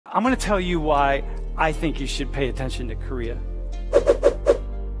I'm going to tell you why I think you should pay attention to Korea.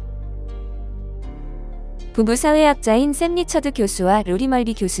 부부 사회학자인 샘 리처드 교수와 로리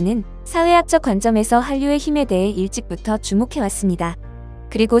멀비 교수는 사회학적 관점에서 한류의 힘에 대해 일찍부터 주목해왔습니다.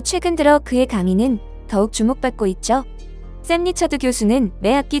 그리고 최근 들어 그의 강의는 더욱 주목받고 있죠. 샘 리처드 교수는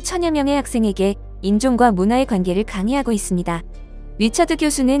매 학기 1000여 명의 학생에게 인종과 문화의 관계를 강의하고 있습니다. 리처드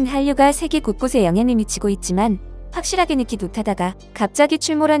교수는 한류가 세계 곳곳에 영향을 미치고 있지만 확실하게 느끼 못하다가 갑자기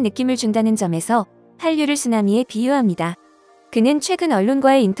출몰한 느낌을 준다는 점에서 한류를 쓰나미에 비유합니다. 그는 최근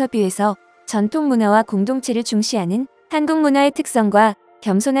언론과의 인터뷰에서 전통 문화와 공동체를 중시하는 한국 문화의 특성과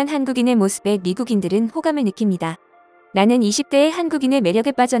겸손한 한국인의 모습에 미국인들은 호감을 느낍니다. 나는 20대의 한국인의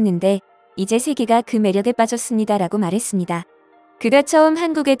매력에 빠졌는데 이제 세계가 그 매력에 빠졌습니다 라고 말했습니다. 그가 처음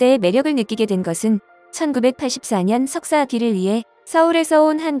한국에 대해 매력을 느끼게 된 것은 1984년 석사학위를 위해 서울에서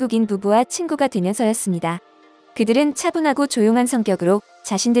온 한국인 부부와 친구가 되면서였습니다. 그들은 차분하고 조용한 성격으로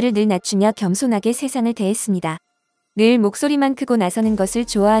자신들을 늘 낮추며 겸손하게 세상을 대했습니다. 늘 목소리만 크고 나서는 것을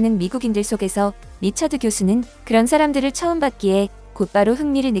좋아하는 미국인들 속에서 리처드 교수는 그런 사람들을 처음 봤기에 곧바로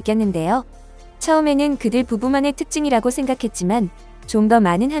흥미를 느꼈는데요. 처음에는 그들 부부만의 특징이라고 생각했지만 좀 더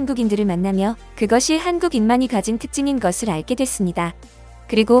많은 한국인들을 만나며 그것이 한국인만이 가진 특징인 것을 알게 됐습니다.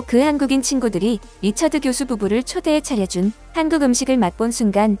 그리고 그 한국인 친구들이 리처드 교수 부부를 초대해 차려준 한국 음식을 맛본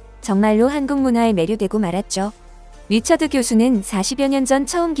순간 정말로 한국 문화에 매료되고 말았죠. 리처드 교수는 40여 년 전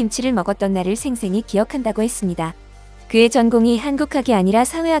처음 김치를 먹었던 날을 생생히 기억한다고 했습니다. 그의 전공이 한국학이 아니라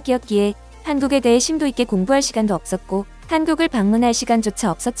사회학이었기에 한국에 대해 심도 있게 공부할 시간도 없었고 한국을 방문할 시간조차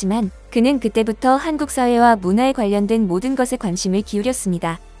없었지만 그는 그때부터 한국 사회와 문화에 관련된 모든 것에 관심을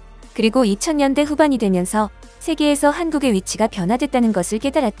기울였습니다. 그리고 2000년대 후반이 되면서 세계에서 한국의 위치가 변화됐다는 것을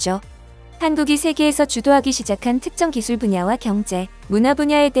깨달았죠. 한국이 세계에서 주도하기 시작한 특정 기술 분야와 경제, 문화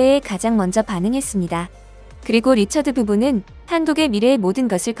분야에 대해 가장 먼저 반응했습니다. 그리고 리처드 부부는 한국의 미래의 모든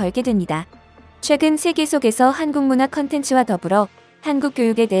것을 걸게 됩니다. 최근 세계 속에서 한국 문화 컨텐츠와 더불어 한국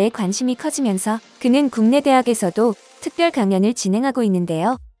교육에 대해 관심이 커지면서 그는 국내 대학에서도 특별 강연을 진행하고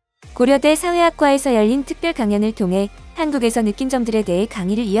있는데요. 고려대 사회학과에서 열린 특별 강연을 통해 한국에서 느낀 점들에 대해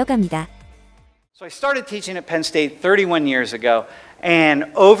강의를 이어갑니다. So I started teaching at Penn State 31 years ago, and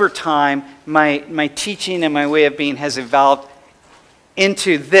over time, my teaching and my way of being has evolved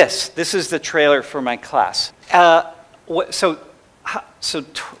into this. This is the trailer for my class.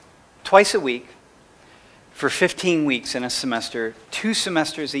 Twice a week, for 15 weeks in a semester, 2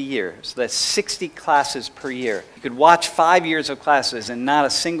 semesters a year. So that's 60 classes per year. You could watch 5 years of classes and not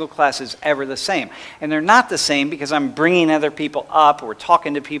a single class is ever the same. And they're not the same because I'm bringing other people up or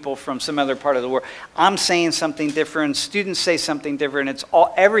talking to people from some other part of the world. I'm saying something different, students say something different.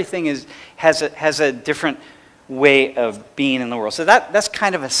 Everything has a different way of being in the world. So that's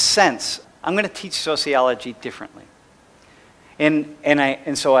kind of a sense. I'm going to teach sociology differently. And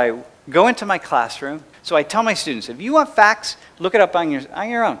so I go into my classroom. So I tell my students, if you want facts, look it up on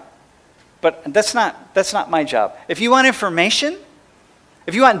your own. But that's not my job. If you want information,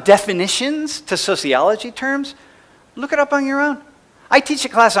 if you want definitions to sociology terms, look it up on your own. I teach a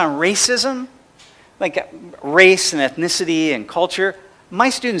class on racism, like race and ethnicity and culture.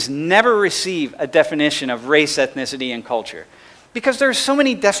 My students never receive a definition of race, ethnicity, and culture. Because there's so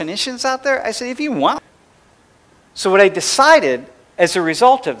many definitions out there, I said, if you want. So what I decided as a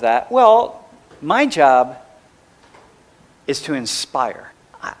result of that, well, my job is to inspire.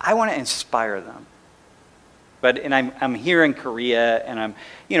 I want to inspire them. And I'm here in Korea, and I'm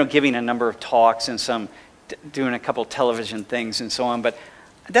giving a number of talks and doing a couple television things and so on. But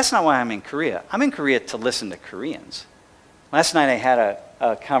that's not why I'm in Korea. I'm in Korea to listen to Koreans. Last night I had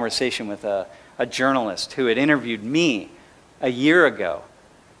a conversation with a journalist who had interviewed me a year ago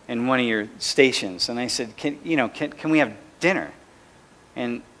in one of your stations, and I said, can we have dinner?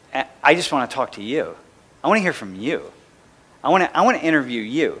 And I just want to talk to you. I want to hear from you. I want to interview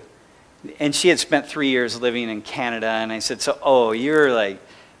you. And she had spent 3 years living in Canada, and I said, so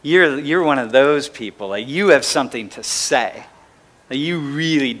you're one of those people. Like, you have something to say. Like, you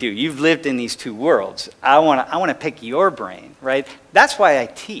really do. You've lived in these two worlds. I want to pick your brain, right? That's why I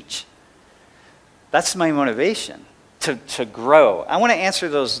teach. That's my motivation to grow. I want to answer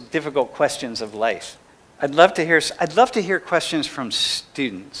those difficult questions of life. I'd love to hear questions from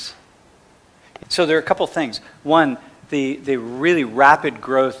students. So there are a couple things. One, the really rapid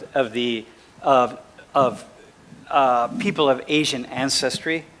growth of people of Asian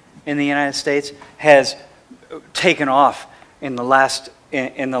ancestry in the United States has taken off in the last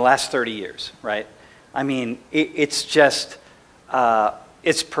 30 years, right? I mean, it's just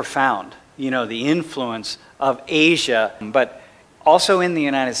it's profound. The influence of Asia, but also in the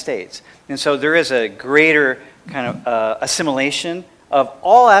United States. And so there is a greater kind of assimilation of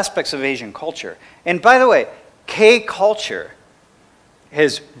all aspects of Asian culture. And by the way, K-culture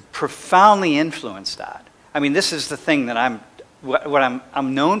has profoundly influenced that. I mean, this is the thing that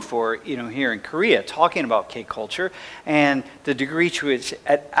I'm known for, here in Korea, talking about K-culture and the degree to which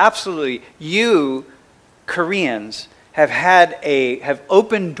absolutely you Koreans have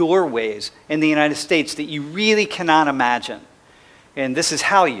opened doorways in the United States that you really cannot imagine. And this is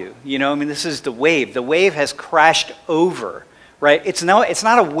how this is the wave. The wave has crashed over, right? It's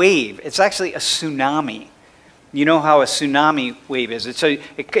not a wave. It's actually a tsunami. You know how a tsunami wave is.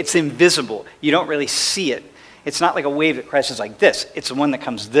 It's invisible. You don't really see it. It's not like a wave that crashes like this. It's the one that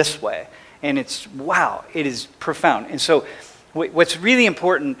comes this way. And wow, it is profound. And so what's really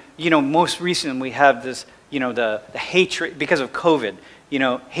important, most recently we have this, the hatred, because of COVID,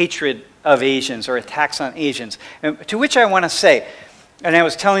 hatred of Asians or attacks on Asians. And to which I want to say, and I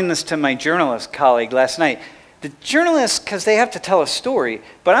was telling this to my journalist colleague last night, the journalists, because they have to tell a story,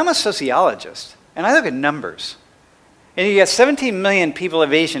 but I'm a sociologist, and I look at numbers. And you got 17 million people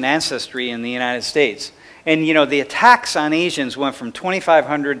of Asian ancestry in the United States. And the attacks on Asians went from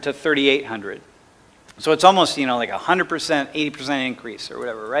 2,500 to 3,800. So it's almost, like 100%, 80% increase or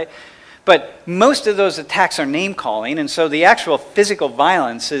whatever, right? But most of those attacks are name-calling, and so the actual physical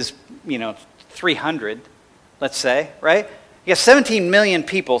violence is, 300, let's say, right? You got 17 million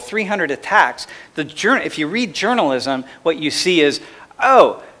people, 300 attacks. If you read journalism, what you see is,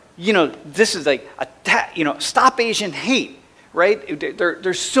 this is like, stop Asian hate, right?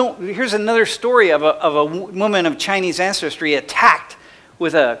 Here's another story of a woman of Chinese ancestry attacked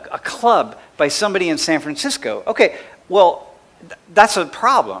with a club by somebody in San Francisco. Okay, well, that's a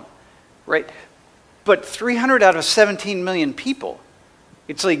problem, right? But 300 out of 17 million people,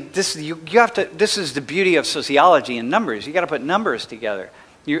 it's like this. This is the beauty of sociology and numbers. You got to put numbers together.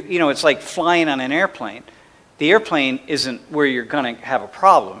 It's like flying on an airplane. The airplane isn't where you're going to have a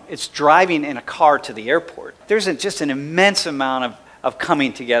problem. It's driving in a car to the airport. There's just an immense amount of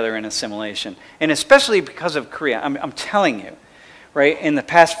coming together and assimilation. And especially because of Korea, I'm telling you, right, in the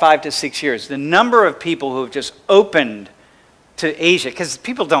past 5 to 6 years, the number of people who have just opened to Asia, because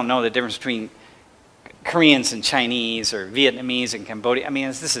people don't know the difference between Koreans and Chinese or Vietnamese and Cambodia. I mean,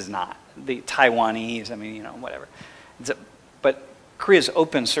 this is not the Taiwanese, whatever. But Korea's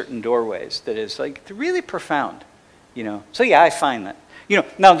opened certain doorways that is like really profound, So yeah, I find that.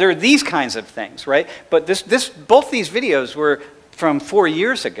 Now there are these kinds of things, right? But both these videos were from 4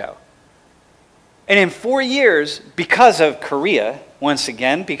 years ago. And in 4 years, because of Korea, once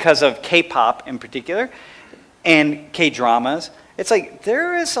again, because of K-pop in particular, and K-dramas, it's like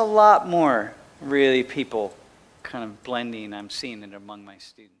there is a lot more really people kind of blending. I'm seeing it among my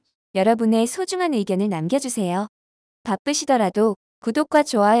students. 여러분의 소중한 의견을 남겨주세요. 바쁘시더라도 구독과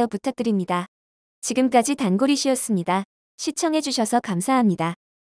좋아요 부탁드립니다. 지금까지 단골이시였습니다. 시청해주셔서 감사합니다.